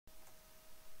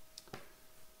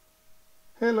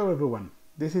Hello everyone,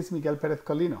 this is Miguel Perez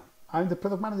Colino. I'm the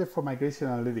product manager for Migration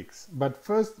Analytics, but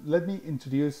first let me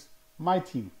introduce my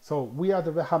team. So we are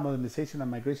the Red Hat Modernization and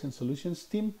Migration Solutions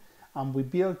team, and we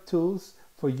build tools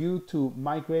for you to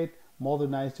migrate,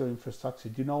 modernize your infrastructure.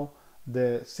 You know,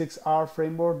 the 6R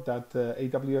framework that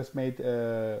AWS made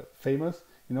famous,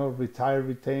 you know, retire,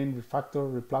 retain,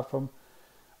 refactor, replatform,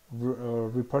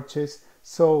 repurchase.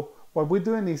 So what we're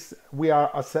doing is we are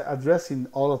addressing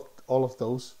all of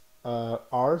those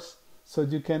R's, so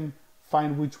you can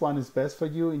find which one is best for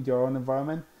you in your own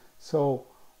environment. So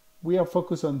we are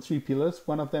focused on 3 pillars.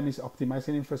 One of them is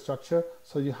optimizing infrastructure,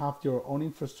 so you have your own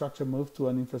infrastructure moved to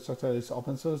an infrastructure that is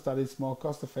open source, that is more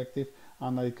cost effective,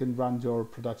 and that you can run your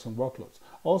production workloads.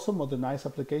 Also modernize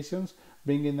applications,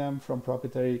 bringing them from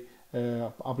proprietary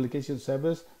application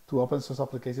servers to open source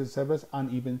application servers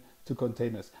and even to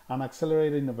containers, and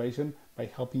accelerate innovation by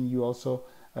helping you also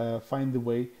find the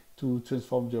way to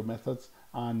transform your methods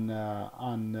and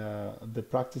the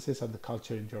practices and the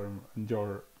culture in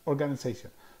your organization.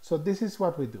 So this is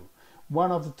what we do.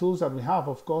 One of the tools that we have,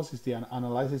 of course, is the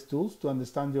analysis tools to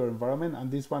understand your environment, and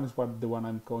this one is the one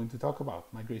I'm going to talk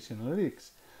about, Migration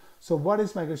Analytics. So what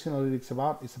is Migration Analytics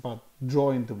about? It's about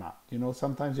drawing the map. You know,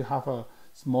 sometimes you have a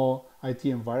small IT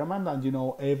environment and you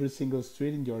know every single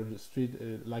street in your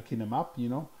street like in a map, you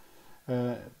know.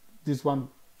 This one,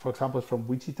 for example, is from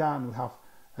Wichita, and we have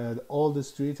all the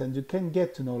streets, and you can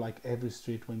get to know like every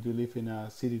street when you live in a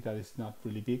city that is not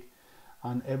really big,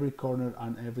 and every corner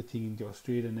and everything in your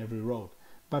street and every road.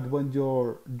 But when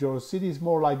your city is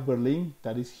more like Berlin,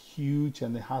 that is huge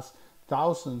and it has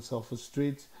thousands of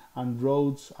streets and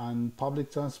roads and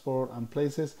public transport and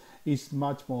places, it's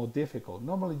much more difficult.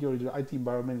 Normally your IT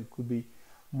environment could be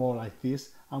more like this,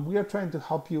 and we are trying to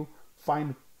help you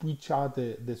find which are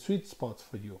the sweet spots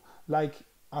for you. Like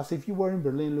as if you were in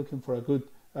Berlin looking for a good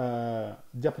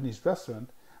Japanese restaurant,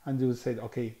 and you said,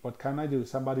 okay, what can I do?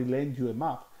 Somebody lend you a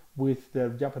map with the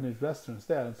Japanese restaurants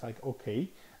there. It's like, okay,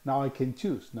 now I can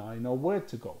choose. Now I know where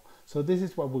to go. So this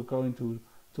is what we're going to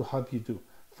help you do.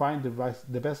 Find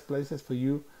the best places for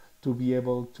you to be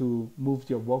able to move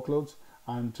your workloads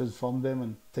and transform them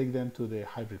and take them to the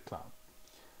hybrid cloud.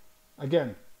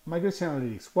 Again, Migration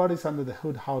Analytics, what is under the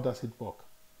hood? How does it work?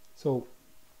 So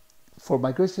for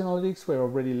Migration Analytics, we're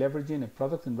already leveraging a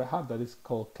product in Red Hat that is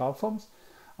called CloudForms.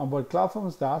 And what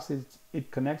CloudForms does is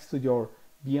it connects to your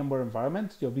VMware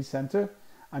environment, your vCenter,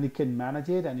 and it can manage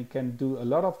it and it can do a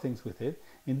lot of things with it.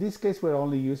 In this case, we're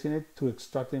only using it to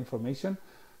extract the information.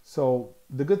 So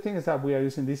the good thing is that we are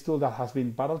using this tool that has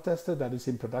been battle tested, that is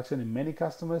in production in many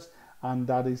customers, and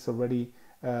that is already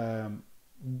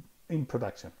in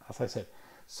production, as I said.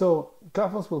 So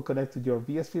CloudForms will connect to your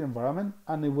vSphere environment,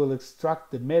 and it will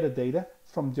extract the metadata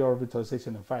from your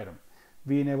virtualization environment,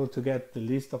 being able to get the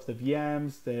list of the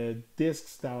VMs, the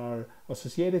disks that are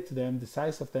associated to them, the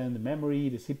size of them, the memory,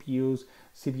 the CPUs,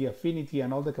 CPU affinity,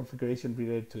 and all the configuration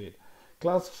related to it.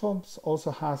 CloudForms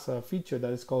also has a feature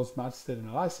that is called Smart State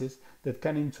Analysis that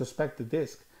can introspect the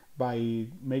disk by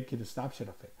making a snapshot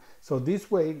of it. So this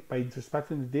way, by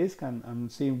introspecting the disk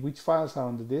and seeing which files are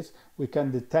on the disk, we can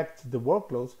detect the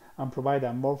workloads and provide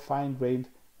a more fine-grained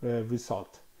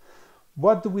result.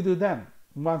 What do we do then?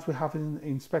 Once we have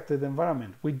inspected the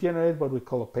environment, we generate what we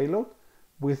call a payload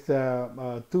with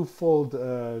a twofold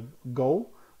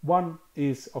goal. One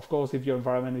is, of course, if your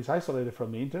environment is isolated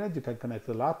from the internet, you can connect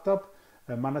the laptop,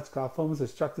 manage CloudForms,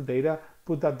 extract the data,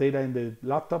 put that data in the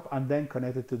laptop, and then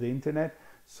connect it to the internet,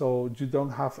 so you don't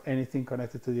have anything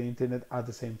connected to the internet at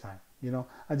the same time, you know,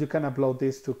 and you can upload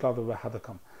this to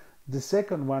cloud.redhat.com. The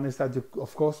second one is that you,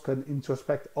 of course, can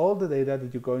introspect all the data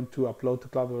that you're going to upload to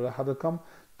cloud.redhat.com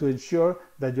to ensure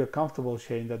that you're comfortable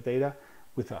sharing that data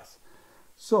with us.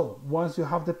 So once you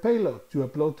have the payload, you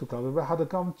upload to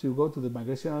cloud.redhat.com, you go to the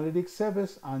Migration Analytics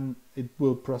service, and it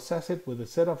will process it with a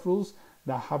set of rules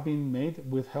that have been made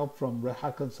with help from Red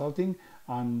Hat Consulting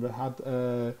and Red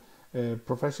Hat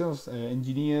professionals,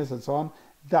 engineers, and so on,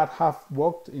 that have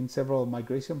worked in several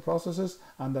migration processes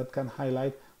and that can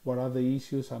highlight what are the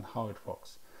issues and how it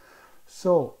works.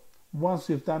 So once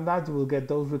you've done that, you will get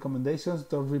those recommendations,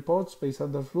 those reports based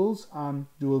on those rules, and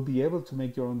you will be able to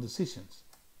make your own decisions.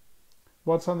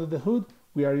 What's under the hood?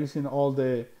 We are using all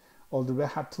the Red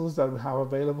Hat tools that we have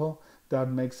available that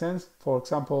make sense. For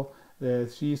example, the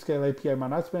 3-scale API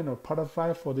management or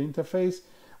Butterfly for the interface.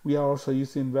 We are also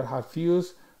using Red Hat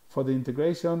Fuse for the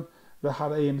integration, Red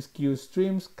Hat AMQ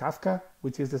Streams, Kafka,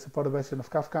 which is the supported version of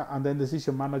Kafka, and then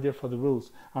Decision Manager for the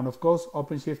rules, and of course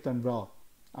OpenShift and RHEL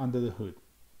under the hood.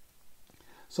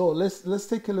 So let's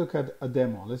take a look at a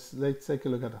demo. Let's take a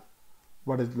look at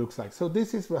what it looks like. So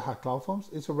this is Red Hat Cloud Forms.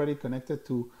 It's already connected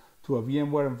to a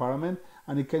VMware environment,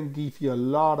 and it can give you a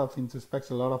lot of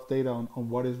introspection, a lot of data on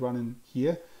what is running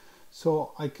here.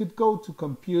 So I could go to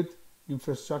compute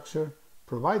infrastructure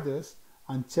providers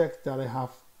and check that I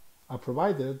have a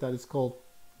provider that is called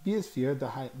vSphere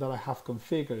that I have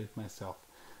configured myself.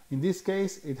 In this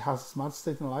case, it has smart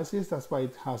state analysis. That's why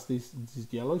it has this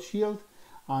yellow shield,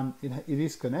 and it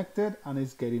is connected and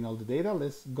it's getting all the data.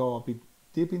 Let's go a bit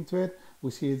deep into it.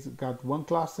 We see it's got one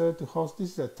cluster to host.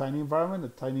 This is a tiny environment, a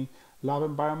tiny lab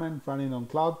environment running on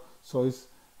cloud. So it's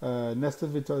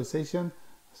nested virtualization.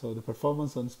 So the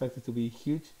performance is expected to be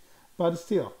huge. But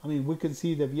still, I mean, we can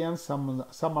see the VMs,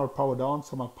 some are powered on,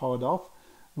 some are powered off.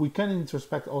 We can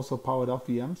introspect also powered off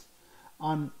VMs.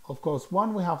 And of course,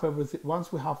 once we have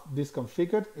this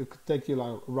configured, it could take you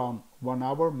like around 1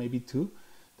 hour, maybe 2,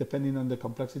 depending on the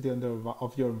complexity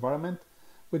of your environment.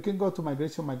 We can go to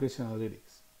migration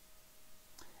analytics.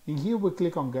 In here, we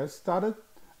click on get started,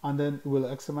 and then it will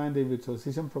examine the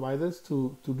virtualization providers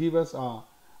to give us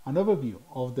an overview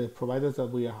of the providers that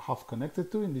we have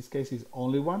connected to. In this case, it's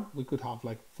only one. We could have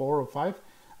like 4 or 5,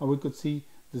 and we could see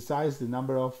the size, the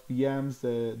number of VMs,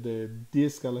 the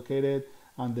disk allocated,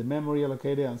 and the memory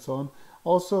allocated, and so on.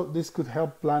 Also, this could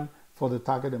help plan for the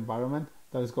target environment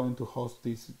that is going to host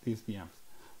these VMs.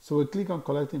 So we click on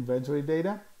collect inventory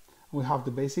data. We have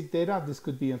the basic data. This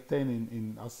could be obtained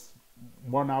in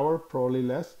 1 hour, probably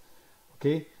less.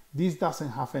 Okay, this doesn't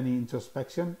have any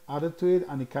introspection added to it,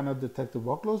 and it cannot detect the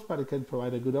workloads, but it can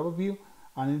provide a good overview.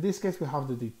 And in this case, we have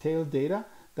the detailed data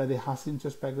that it has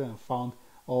introspected and found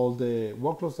all the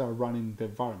workloads that are running in the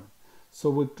environment. So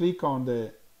we click on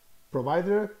the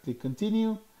provider, click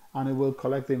continue, and it will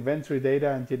collect the inventory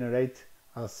data and generate,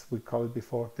 as we called it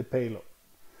before, the payload.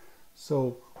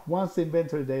 So once the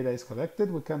inventory data is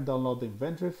collected, we can download the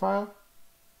inventory file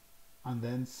and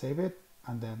then save it,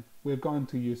 and then we're going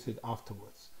to use it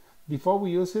afterwards. Before we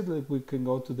use it, we can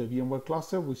go to the VMware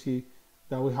cluster. We see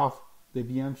that we have the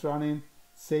VMs running,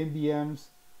 same VMs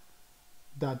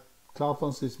that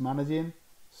CloudForms is managing.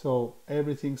 So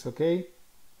everything's okay.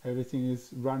 Everything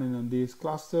is running on this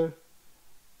cluster,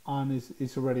 and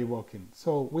it's already working.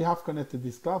 So we have connected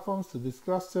these CloudForms to this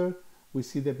cluster. We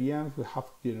see the VMs. We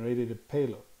have generated a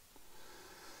payload.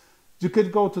 You could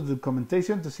go to the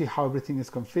documentation to see how everything is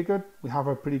configured. We have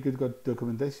a pretty good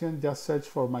documentation. Just search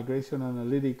for migration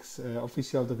analytics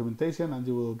official documentation, and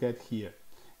you will get here.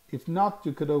 If not,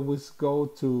 you could always go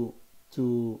to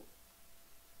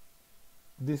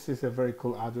this is a very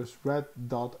cool address,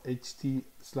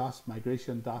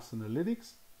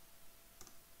 red.ht/migration-analytics.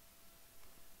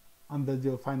 And then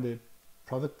you'll find the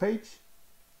product page,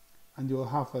 and you'll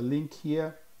have a link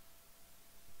here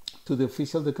to the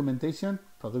official documentation,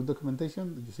 product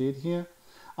documentation. You see it here.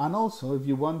 And also, if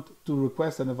you want to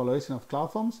request an evaluation of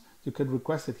CloudForms, you can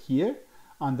request it here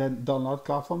and then download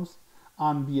CloudForms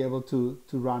and be able to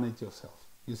run it yourself.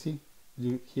 You see,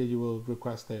 here you will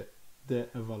request the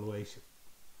evaluation.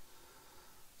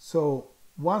 So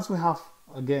once we have,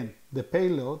 again, the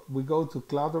payload, we go to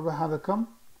cloud.redhat.com.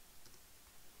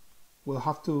 We'll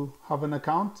have to have an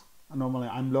account. Normally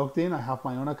I'm logged in, I have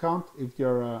my own account. If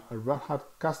you're a Red Hat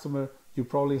customer, you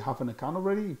probably have an account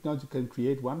already. If not, you can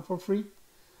create one for free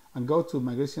and go to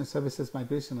Migration Services,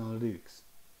 Migration Analytics.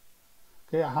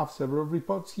 Okay, I have several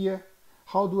reports here.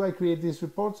 How do I create these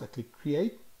reports? I click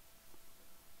create.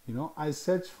 I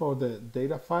search for the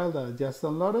data file that I just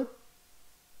downloaded,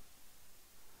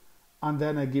 and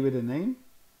then I give it a name,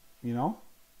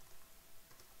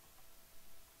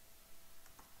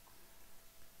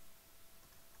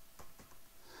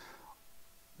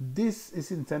 This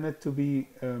is intended to be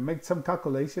make some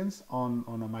calculations on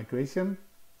a migration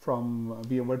from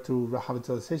VMware to Red Hat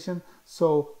virtualization.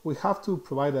 So we have to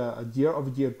provide a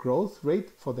year-over-year growth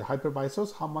rate for the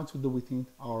hypervisors. How much do we think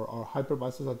our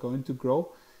hypervisors are going to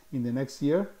grow in the next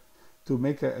year to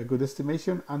make a good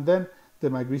estimation? And then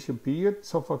the migration period.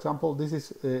 So for example, this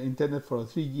is intended for a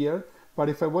 3-year, but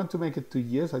if I want to make it 2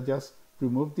 years, I just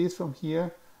remove this from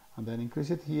here and then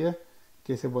increase it here.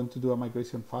 In case I want to do a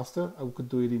migration faster, I could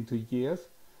do it in 2 years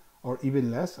or even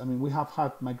less. I mean, we have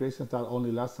had migrations that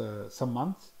only last some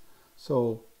months.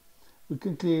 So we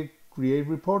can create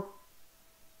report.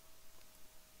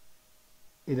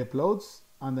 It uploads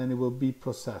and then it will be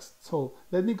processed. So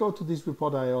let me go to this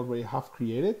report I already have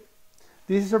created.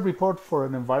 This is a report for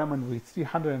an environment with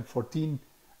 314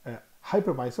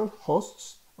 hypervisor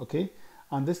hosts, okay?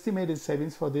 And the estimated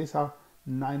savings for this are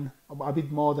a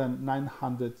bit more than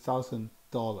 $900,000,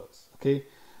 okay?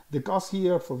 The cost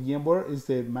here for VMware is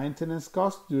the maintenance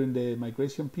cost during the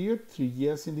migration period, 3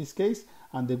 years in this case,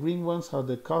 and the green ones are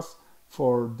the cost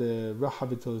for the Red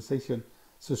Hat virtualization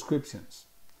subscriptions.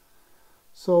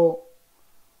 So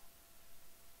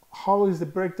how is the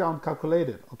breakdown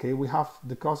calculated? Okay, we have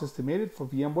the cost estimated for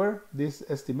VMware. These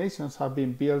estimations have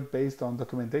been built based on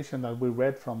documentation that we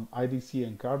read from IDC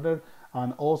and Gartner,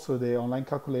 and also the online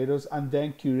calculators, and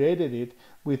then curated it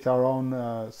with our own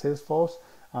Salesforce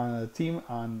team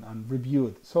and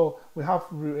reviewed. So we have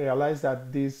realized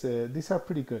that these are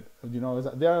pretty good. You know,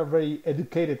 they are a very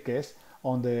educated guess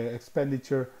on the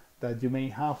expenditure that you may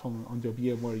have on your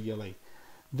VMware ELA.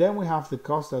 Then we have the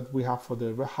cost that we have for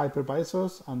the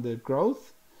hypervisors and the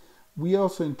growth. We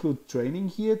also include training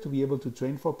here to be able to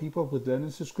train for people with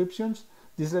learning subscriptions.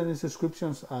 These learning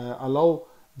subscriptions allow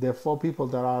the 4 people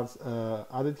that are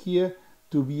added here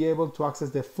to be able to access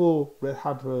the full Red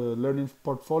Hat learning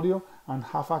portfolio and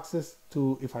have access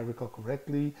to, if I recall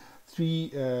correctly,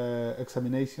 3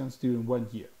 examinations during 1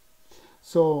 year.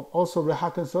 So also Red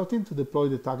Hat Consulting to deploy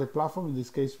the target platform, in this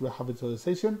case Red Hat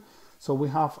Virtualization. So we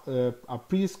have a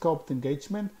pre-scoped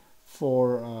engagement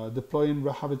for deploying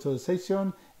Red Hat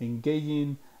Virtualization,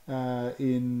 engaging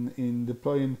in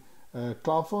deploying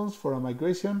cloud phones for a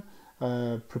migration,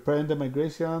 preparing the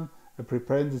migration,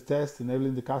 preparing the test,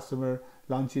 enabling the customer,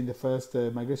 launching the first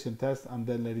migration test, and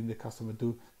then letting the customer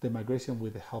do the migration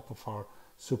with the help of our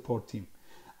support team.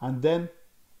 And then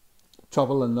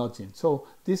travel and lodging. So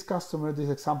this customer, this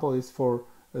example is for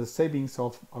savings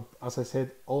of, as I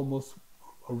said, almost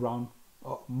around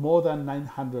more than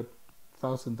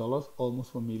 $900,000,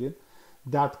 almost $1 million,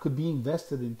 that could be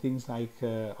invested in things like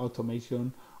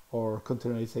automation or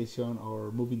containerization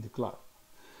or moving the cloud.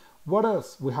 What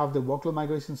else? We have the workload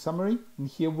migration summary, and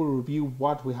here we'll review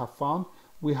what we have found.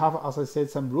 We have, as I said,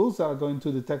 some rules that are going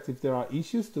to detect if there are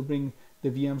issues to bring the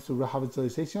VMs to Red Hat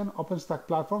Virtualization, OpenStack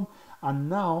platform, and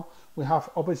now we have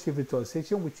OpenShift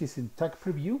Virtualization, which is in tech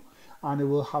preview, and it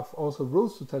will have also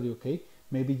rules to tell you, okay,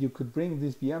 maybe you could bring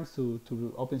these VMs to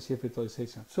OpenShift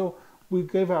Virtualization. So we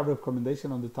gave a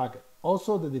recommendation on the target.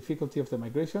 Also, the difficulty of the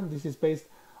migration. This is based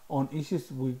on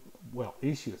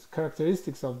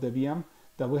characteristics of the VM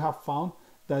that we have found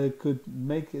that it could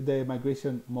make the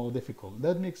migration more difficult.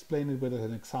 Let me explain it with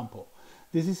an example.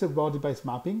 This is a raw device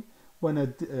mapping. When a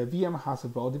VM has a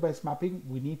raw device mapping,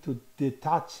 we need to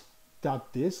detach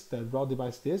that disk, the raw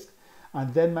device disk,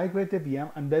 and then migrate the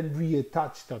VM and then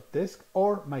reattach that disk,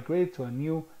 or migrate it to a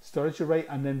new storage array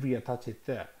and then reattach it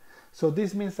there. So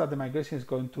this means that the migration is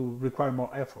going to require more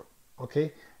effort,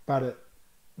 okay? But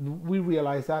we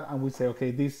realize that and we say,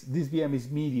 okay, this VM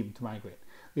is medium to migrate.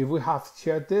 If we have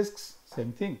shared disks,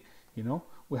 same thing, you know,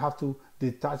 we have to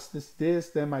detach this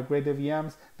disk, then migrate the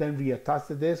VMs, then reattach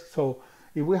the disk. So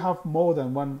if we have more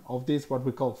than one of these, what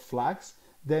we call flags,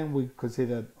 then we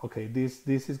consider, okay, this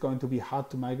is going to be hard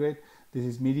to migrate. This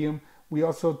is medium. We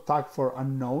also tag for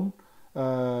unknown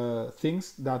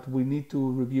things that we need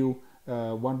to review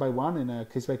one by one in a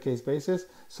case-by-case basis,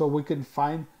 so we can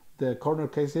find the corner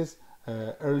cases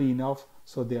early enough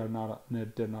so they're not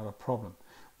a problem.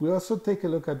 We also take a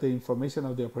look at the information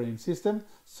of the operating system.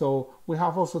 So we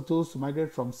have also tools to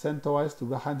migrate from CentOS to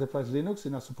Red Hat Enterprise Linux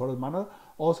in a supported manner,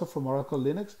 also from Oracle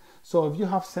Linux. So if you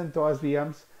have CentOS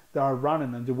VMs that are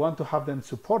running and you want to have them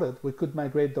supported, we could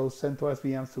migrate those CentOS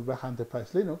VMs to Red Hat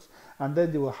Enterprise Linux, and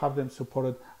then you will have them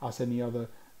supported as any other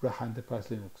Red Hat Enterprise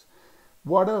Linux.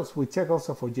 What else? We check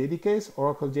also for JDKs.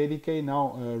 Oracle JDK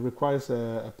now requires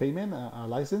a payment, a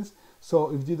license.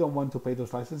 So if you don't want to pay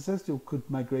those licenses, you could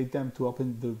migrate them to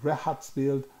the Red Hat's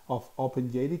build of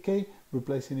OpenJDK,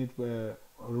 replacing the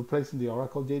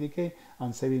Oracle JDK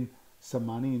and saving some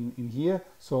money in here.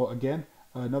 So again,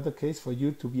 another case for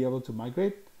you to be able to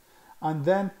migrate. And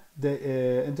then the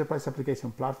enterprise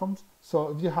application platforms. So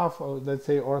if you have, let's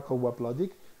say, Oracle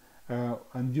WebLogic,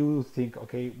 and you think,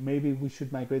 okay, maybe we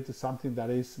should migrate to something that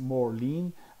is more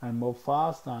lean and more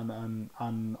fast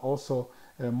and also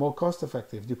more cost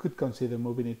effective, you could consider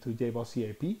moving it to JBoss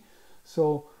EAP.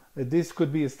 So this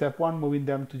could be step one, moving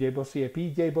them to JBoss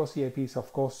EAP. JBoss EAP is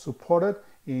of course supported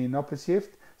in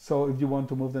OpenShift. So if you want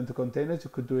to move them to containers, you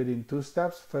could do it in 2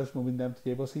 steps. First moving them to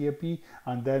JBoss EAP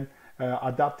and then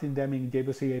adapting them in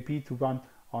JBoss EAP to run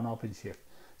on OpenShift.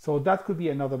 So that could be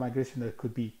another migration that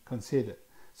could be considered.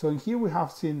 So in here we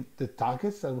have seen the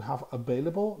targets that we have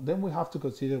available. Then we have to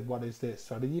consider what is the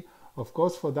strategy. Of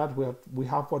course, for that we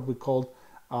have what we call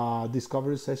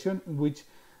discovery session, in which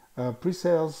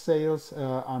pre-sales, sales,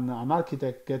 and an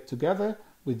architect get together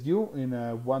with you in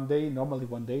one day, normally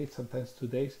 1 day, sometimes 2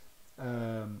 days,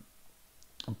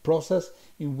 process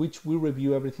in which we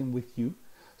review everything with you.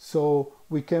 So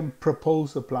we can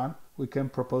propose a plan, we can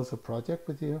propose a project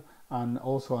with you, and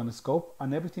also on a scope,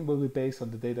 and everything will be based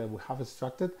on the data we have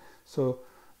extracted. So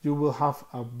you will have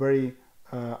a very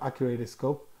accurate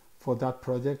scope for that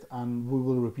project, and we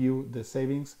will review the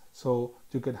savings so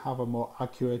you can have a more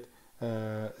accurate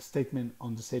statement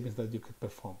on the savings that you could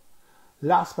perform.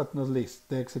 Last but not least,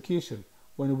 the execution.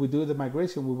 When we do the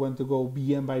migration, we want to go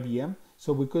VM by VM,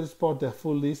 so we could export the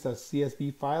full list as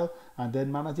CSV file and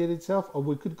then manage it itself, or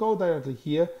we could go directly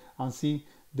here and see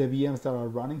the VMs that are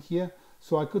running here.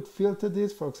 So I could filter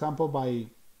this, for example, by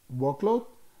workload,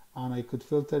 and I could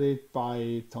filter it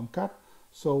by Tomcat.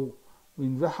 So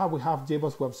in Red Hat, we have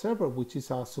JBoss Web Server, which is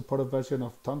a supported version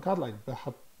of Tomcat, like Red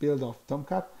Hat build of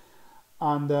Tomcat.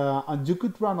 And you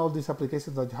could run all these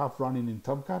applications that you have running in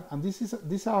Tomcat. And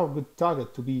these are a good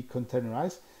target to be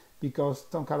containerized, because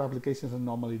Tomcat applications are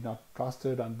normally not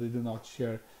clustered and they do not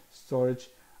share storage.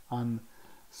 And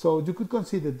so you could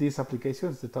consider these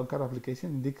applications, the Tomcat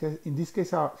application, in this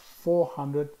case are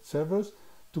 400 servers,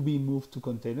 to be moved to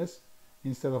containers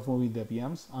instead of moving the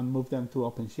VMs and move them to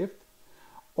OpenShift.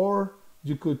 Or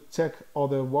you could check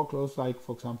other workloads, like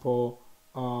for example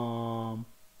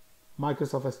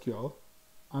Microsoft SQL,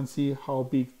 and see how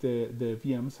big the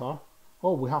VMs are.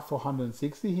 Oh, we have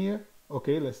 460 here.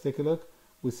 Okay, let's take a look.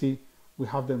 We see we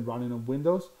have them running on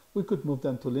Windows. We could move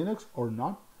them to Linux or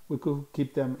not. We could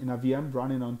keep them in a VM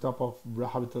running on top of Red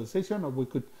Hat virtualization, or we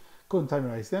could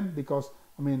containerize them, because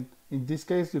I mean, in this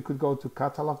case, you could go to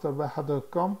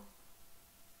catalog.redhat.com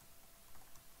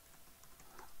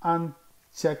and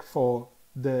check for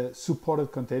the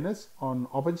supported containers on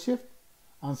OpenShift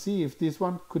and see if this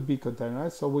one could be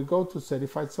containerized. So we go to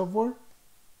certified software,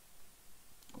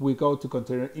 we go to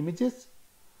container images,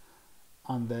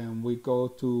 and then we go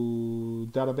to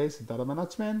database and data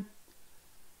management,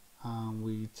 and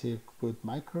we check with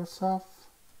Microsoft,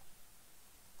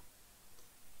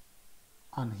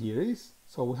 and here is.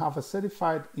 So we have a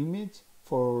certified image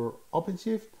for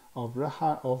OpenShift of Red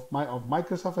Hat, of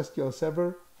Microsoft SQL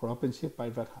Server for OpenShift by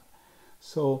Red Hat.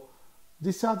 So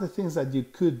these are the things that you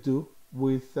could do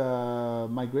with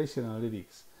migration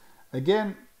analytics.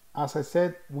 Again, as I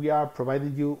said, we are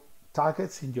providing you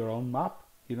targets in your own map,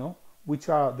 you know, which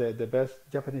are the best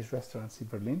Japanese restaurants in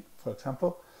Berlin, for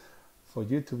example, for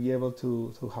you to be able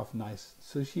to have nice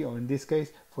sushi, or in this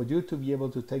case, for you to be able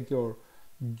to take your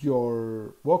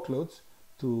workloads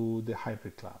to the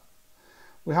hybrid cloud.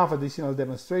 We have additional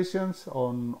demonstrations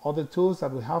on other tools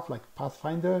that we have, like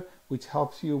Pathfinder, which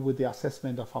helps you with the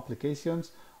assessment of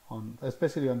applications,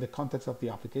 especially on the context of the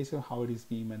application, how it is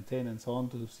being maintained and so on,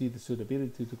 to see the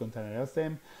suitability to containerize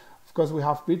them. Of course, we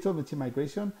have virtual machine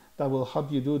migration that will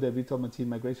help you do the virtual machine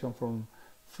migration from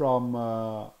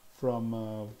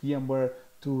VMware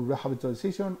to Red Hat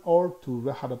virtualization or to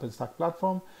Red Hat OpenStack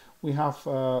platform. We have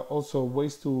also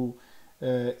ways to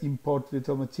import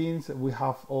virtual machines. We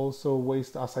have also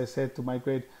ways, as I said, to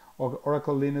migrate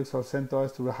Oracle Linux or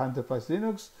CentOS to Red Hat Enterprise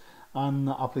Linux, and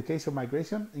application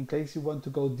migration, in case you want to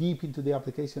go deep into the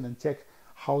application and check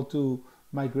how to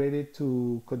migrate it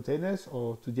to containers,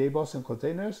 or to JBoss and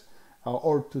containers,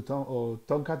 or to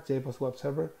Tomcat JBoss Web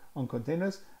Server on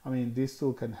containers. I mean, this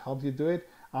tool can help you do it.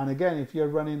 And again, if you're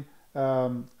running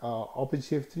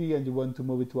OpenShift 3 and you want to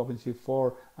move it to OpenShift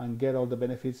 4 and get all the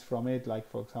benefits from it, like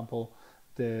for example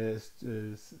the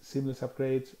seamless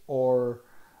upgrades or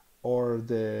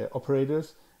the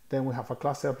operators, then we have a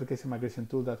cluster application migration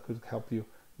tool that could help you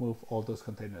move all those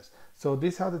containers. So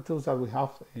these are the tools that we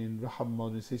have in Red Hat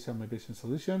Modernization Migration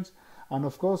Solutions. And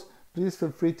of course, please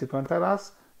feel free to contact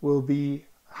us. We'll be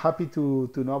happy to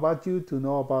know about you, to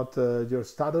know about your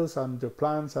status and your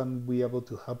plans, and be able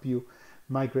to help you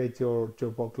migrate your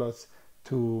workloads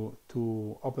to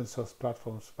open source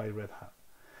platforms by Red Hat.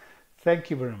 Thank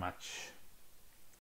you very much.